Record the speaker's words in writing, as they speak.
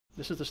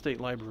This is the State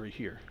Library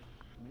here.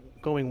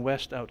 Going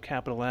west out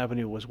Capitol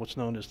Avenue was what's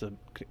known as the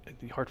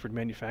Hartford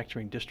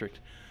Manufacturing District.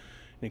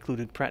 It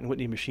included Pratt &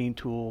 Whitney Machine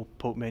Tool,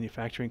 Pope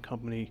Manufacturing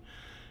Company,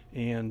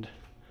 and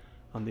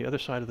on the other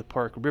side of the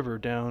Park River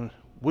down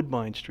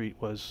Woodbine Street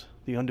was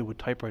the Underwood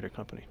Typewriter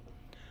Company.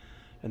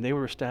 And they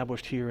were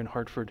established here in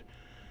Hartford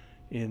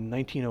in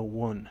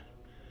 1901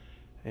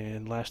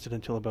 and lasted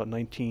until about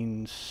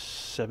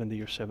 1970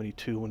 or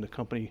 72 when the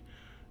company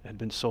had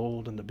been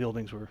sold and the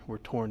buildings were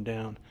torn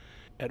down.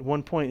 At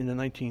one point in the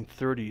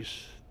 1930s,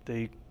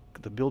 the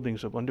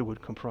buildings of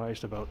Underwood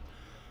comprised about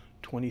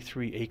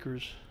 23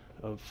 acres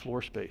of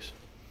floor space,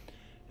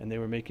 and they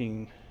were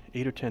making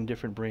 8 or 10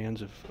 different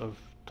brands of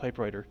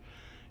typewriter,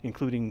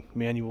 including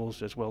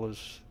manuals as well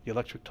as the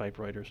electric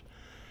typewriters.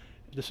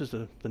 This is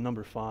the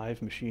number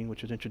 5 machine,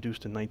 which was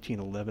introduced in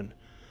 1911,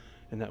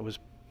 and that was,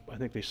 I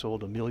think they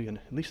sold at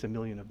least a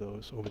million of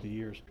those over the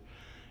years.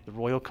 The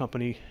Royal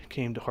Company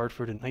came to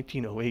Hartford in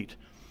 1908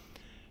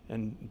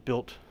 and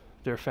built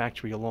their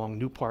factory along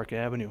New Park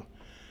Avenue.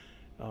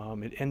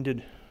 It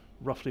ended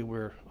roughly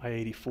where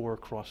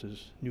I-84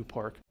 crosses New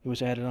Park. It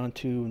was added on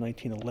to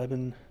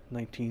 1911,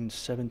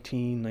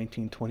 1917,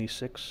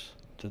 1926.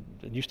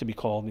 It used to be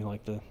called,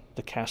 like the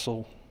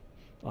castle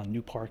on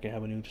New Park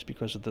Avenue, just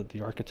because of the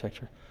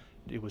architecture.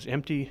 It was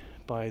empty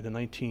by the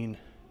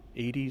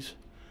 1980s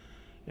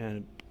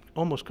and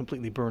almost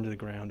completely burned to the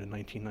ground in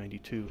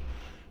 1992.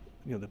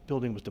 The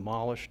building was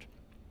demolished,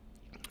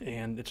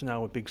 and it's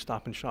now a big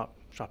Stop and Shop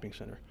shopping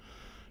center.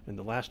 And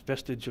the last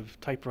vestige of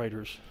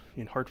typewriters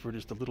in Hartford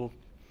is the little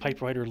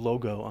typewriter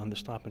logo on the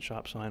Stop and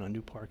Shop sign on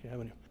New Park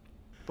Avenue.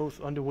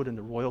 Both Underwood and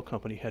the Royal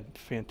Company had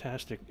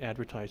fantastic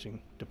advertising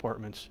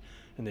departments,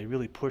 and they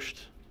really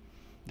pushed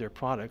their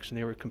products, and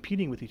they were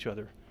competing with each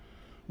other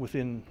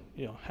within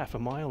half a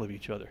mile of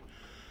each other.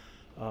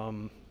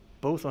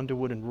 Both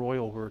Underwood and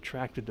Royal were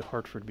attracted to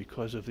Hartford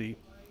because of there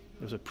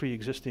was a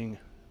pre-existing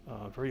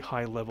very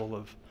high level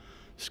of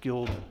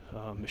skilled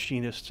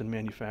machinists and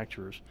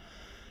manufacturers,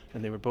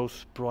 and they were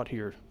both brought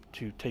here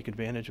to take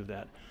advantage of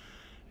that.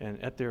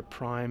 And at their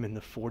prime in the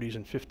 40s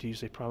and 50s,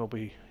 they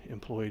probably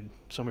employed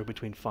somewhere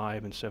between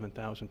 5,000 and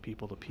 7,000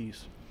 people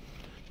apiece.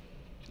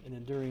 And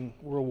then during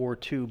World War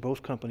II,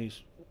 both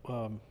companies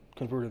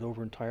converted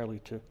over entirely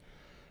to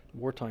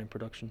wartime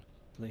production.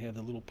 They had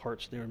the little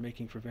parts they were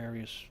making for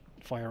various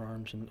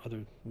firearms and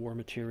other war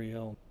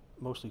material,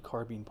 mostly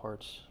carbine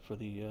parts for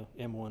the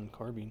M1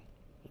 carbine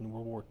in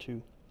World War II.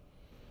 You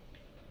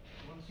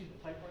want to see the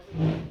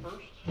typewriter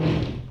first?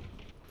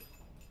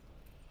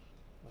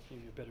 I'll give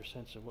you a better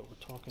sense of what we're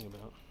talking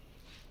about.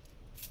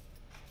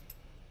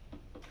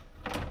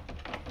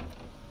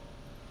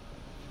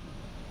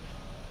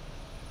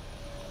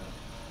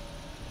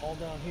 All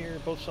down here,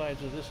 both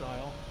sides of this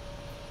aisle,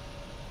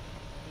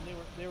 and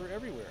they were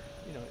everywhere.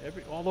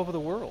 All over the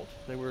world.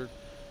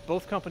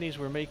 Both companies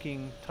were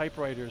making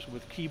typewriters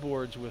with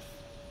keyboards with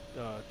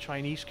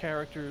Chinese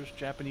characters,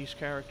 Japanese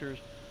characters,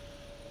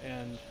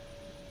 and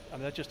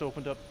that just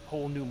opened up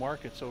whole new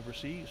markets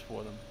overseas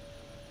for them.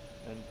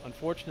 And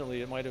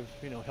unfortunately, it might have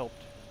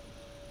helped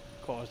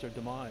cause their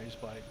demise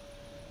by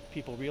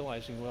people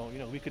realizing, well,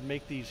 we could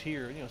make these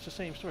here. It's the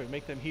same story.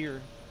 Make them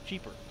here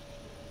cheaper.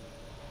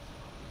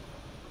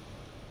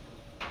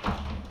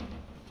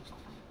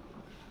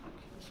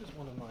 This is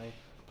one of my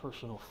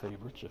personal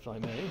favorites, if I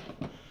may.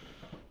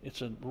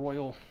 It's a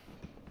Royal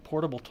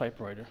portable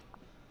typewriter.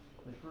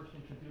 They first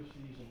introduced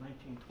these in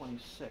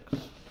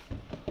 1926.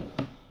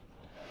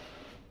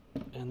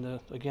 And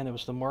again, it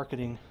was the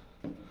marketing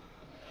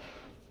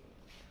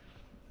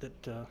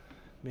that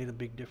made a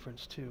big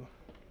difference too.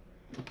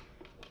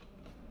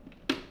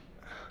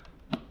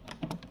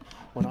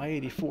 When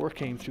I-84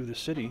 came through the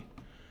city,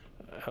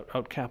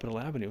 out Capitol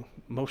Avenue,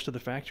 most of the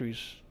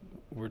factories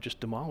were just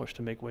demolished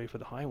to make way for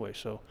the highway.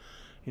 So,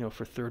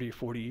 for 30 or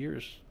 40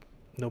 years,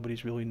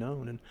 nobody's really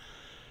known. And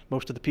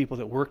most of the people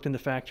that worked in the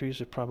factories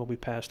have probably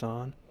passed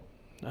on.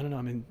 I don't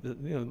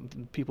know.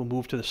 People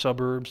moved to the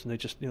suburbs, and they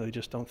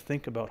just don't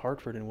think about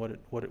Hartford and what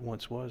it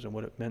once was and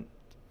what it meant,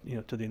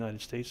 to the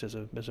United States as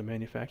a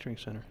manufacturing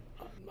center.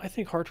 I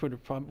think Hartford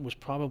was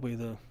probably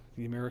the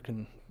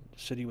American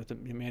city with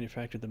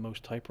manufactured the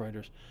most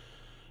typewriters.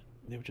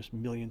 There were just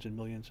millions and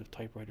millions of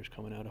typewriters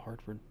coming out of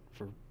Hartford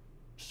for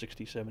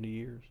 60, 70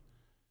 years.